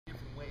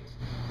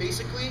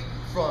Basically,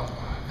 from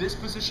this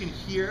position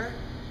here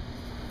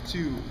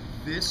to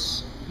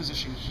this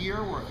position here,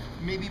 where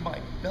maybe my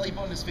belly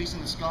button is facing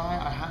the sky,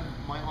 I have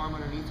my arm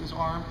underneath his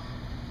arm,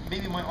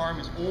 maybe my arm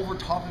is over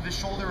top of his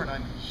shoulder and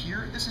I'm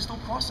here, this is still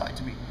cross-side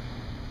to me,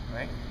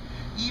 right?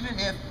 Even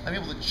if I'm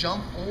able to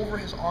jump over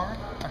his arm,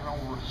 I'm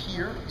over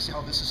here, you see how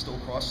this is still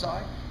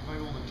cross-side? If I'm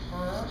able to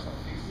turn, so I'm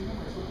facing him,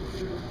 I still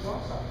consider it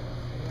cross-side.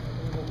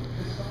 And I'm able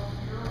to this side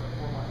here,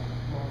 or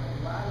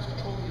my lat is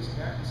controlling his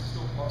neck, this is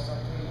still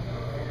cross-side to me.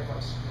 And if I'm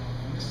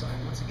on this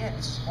side, once again,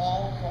 this is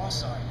all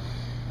cross-side.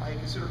 I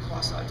consider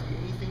cross-side to be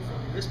anything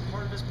from this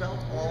part of his belt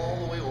all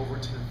the way over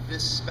to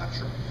this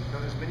spectrum. Now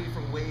there's many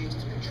different ways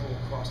to control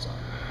cross-side.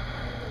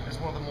 It's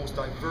one of the most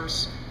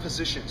diverse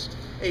positions.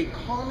 A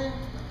common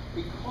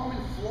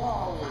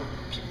flaw when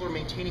people are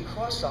maintaining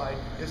cross-side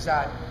is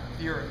that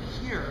they're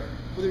here,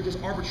 but they're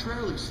just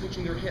arbitrarily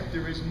switching their hip.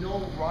 There is no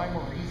rhyme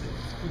or reason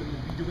for them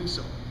to be doing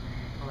so.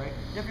 All right?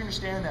 You have to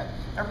understand that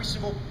every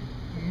single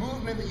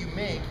movement that you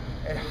make,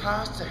 it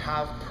has to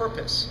have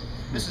purpose.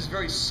 This is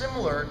very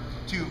similar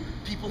to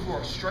people who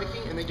are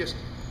striking and they just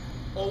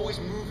always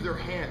move their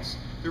hands.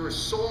 There is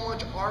so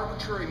much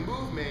arbitrary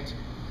movement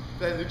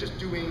that they're just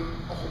doing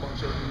a whole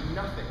bunch of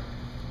nothing.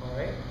 All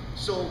right?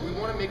 So we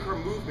want to make our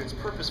movements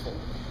purposeful.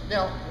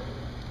 Now,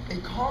 a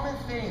common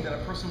thing that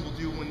a person will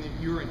do when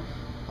you're in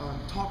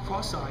top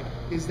cross-side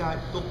is that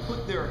they'll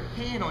put their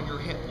hand on your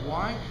hip.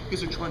 Why?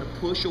 Because they're trying to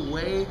push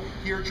away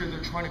here, they're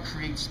trying to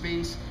create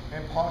space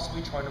and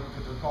possibly trying to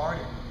put their guard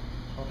in.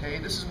 Okay,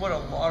 this is what a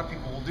lot of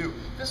people will do.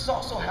 This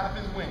also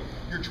happens when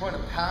you're trying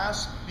to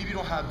pass, maybe you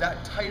don't have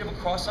that tight of a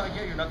cross-side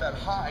yet, you're not that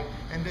high,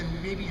 and then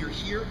maybe you're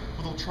here,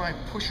 but they'll try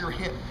and push your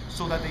hip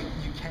so that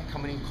you can't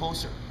come any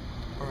closer.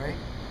 All right?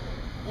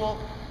 Well,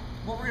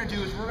 what we're going to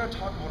do is we're going to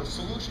talk about a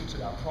solution to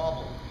that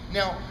problem.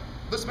 Now,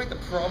 let's make the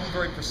problem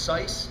very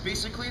precise.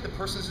 Basically, the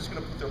person is just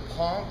going to put their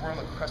palm around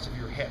the crest of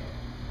your hip.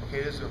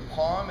 Okay, this is their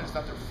palm, and it's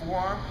not their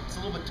forearm. It's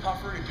a little bit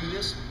tougher to do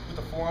this with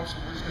the forearm, so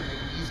we're just going to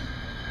make it easy.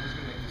 We're just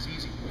going to make this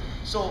easy.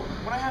 So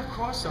when I have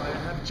cross-side, I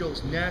have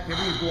Joe's neck,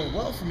 everything's going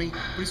well for me,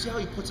 but you see how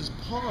he puts his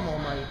palm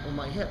on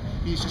my hip?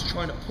 He's just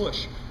trying to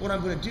push. What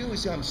I'm going to do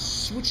is I'm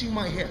switching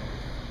my hip.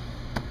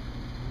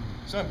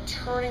 So I'm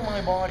turning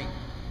my body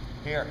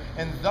here,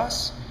 and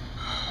thus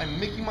I'm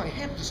making my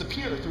hip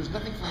disappear. There's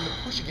nothing for him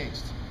to push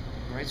against.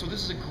 Right? So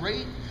this is a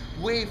great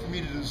way for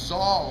me to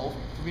dissolve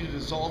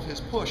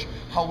his push.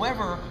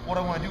 However, what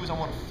I want to do is I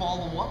want to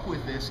follow up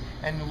with this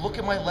and look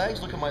at my legs,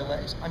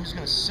 I'm just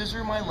going to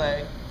scissor my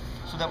leg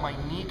so that my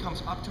knee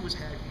comes up to his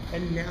head,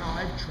 and now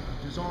I've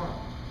trapped his arm.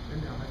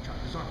 Can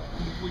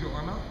you pull your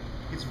arm out?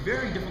 It's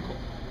very difficult.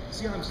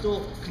 See how I'm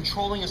still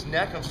controlling his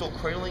neck, I'm still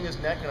cradling his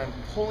neck, and I'm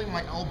pulling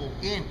my elbow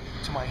in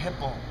to my hip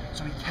bone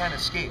so he can't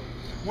escape.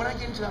 When I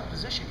get into that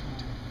position,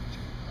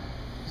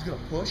 he's going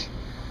to push,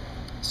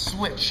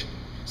 switch.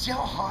 See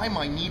how high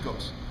my knee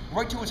goes?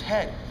 Right to his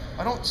head.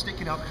 I don't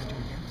stick it out. Can I do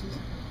it again, please?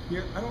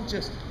 Here, I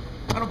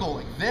don't go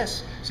like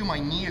this. See, my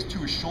knee is to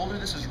his shoulder.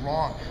 This is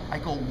wrong. I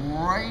go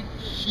right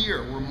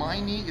here where my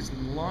knee is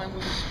in line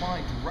with his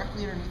spine,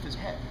 directly underneath his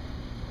head.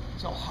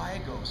 That's how high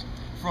it goes.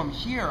 From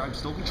here, I'm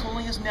still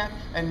controlling his neck,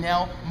 and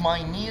now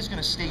my knee is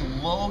going to stay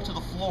low to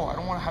the floor. I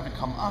don't want to have it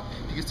come up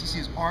because you see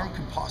his arm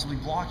could possibly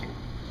block it.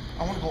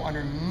 I want to go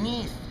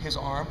underneath his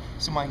arm,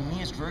 so my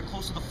knee is very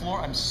close to the floor.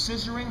 I'm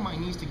scissoring my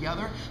knees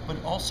together, but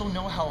also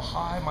know how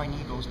high my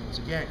knee goes once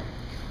again.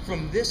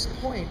 From this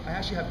point, I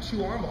actually have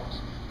two arm bars.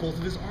 Both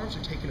of his arms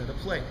are taken into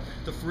play.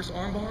 The first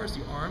arm bar is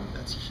the arm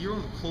that's here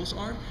on the close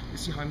arm. You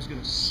see how I'm just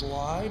going to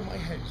slide my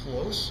head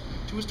close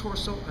to his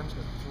torso. I'm just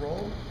going to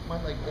throw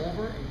my leg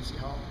over, and you see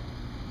how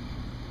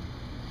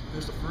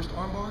there's the first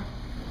arm bar.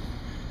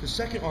 The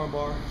second arm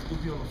bar will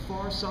be on the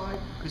far side.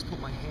 I just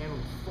put my hand on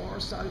the far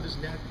side of his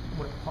neck. I'm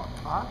going to pop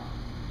up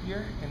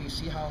here, and you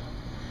see how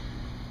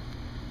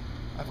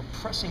I have a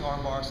pressing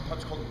arm bar,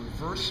 sometimes called a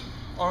reverse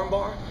arm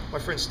bar. My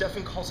friend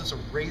Stefan calls this a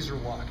razor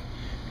lock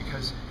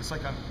because it's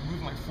like I'm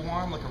moving my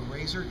forearm like a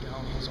razor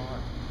down his arm.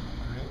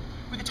 All right?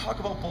 We can talk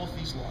about both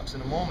these locks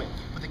in a moment,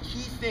 but the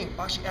key thing,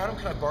 actually, Adam,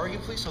 can I borrow you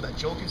please so that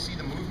Joe can see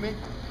the movement,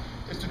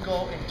 is to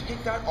go and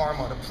take that arm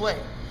out of play.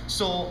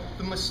 So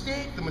the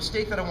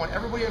mistake that I want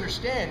everybody to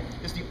understand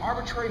is the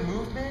arbitrary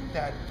movement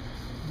that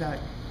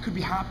could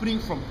be happening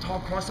from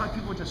top cross-side.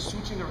 People are just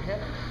switching their hip,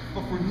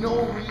 but for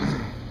no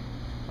reason.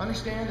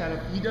 Understand that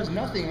if he does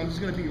nothing, I'm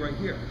just going to be right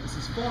here. This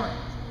is fine.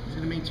 He's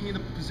going to maintain the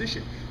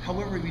position.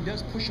 However, if he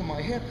does push on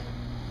my hip,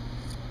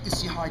 you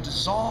see how I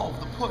dissolve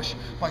the push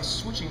by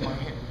switching my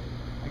hip.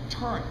 I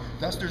turn.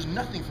 Thus, there's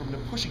nothing for him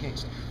to push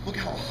against. Look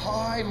how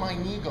high my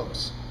knee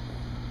goes.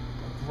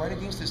 Right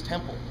against his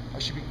temple. I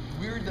should be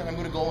weird that I'm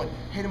going to go and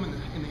hit him in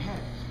the head.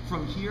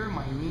 From here,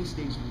 my knee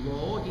stays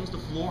low against the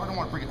floor. I don't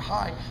want to bring it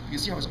high. You can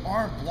see how his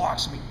arm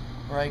blocks me,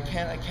 or I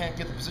can't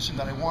get the position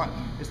that I want.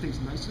 It stays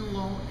nice and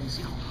low, and you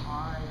see how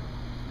high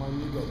my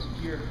knee goes.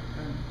 Here,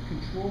 I'm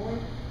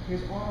controlling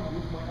his arm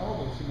with my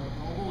elbow. So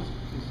my elbow is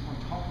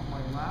on top of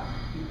my lap.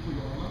 Can you pull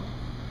your arm up?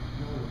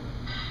 No.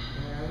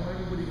 And I want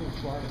everybody to go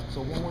try it.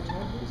 So one more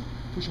time, please.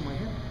 Pushing my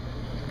hip.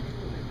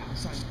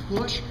 Side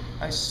push.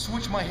 I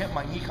switch my hip,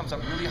 my knee comes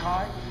up really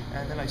high,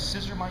 and then I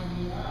scissor my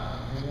knee,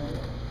 and then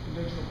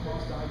conventional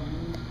cross dive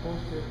knee,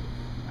 post it,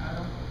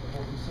 Adam,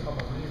 or you see how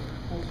my knee is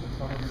close to the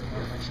front of your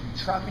hip. I should be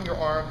trapping your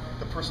arm,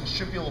 the person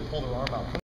should be able to pull their arm out.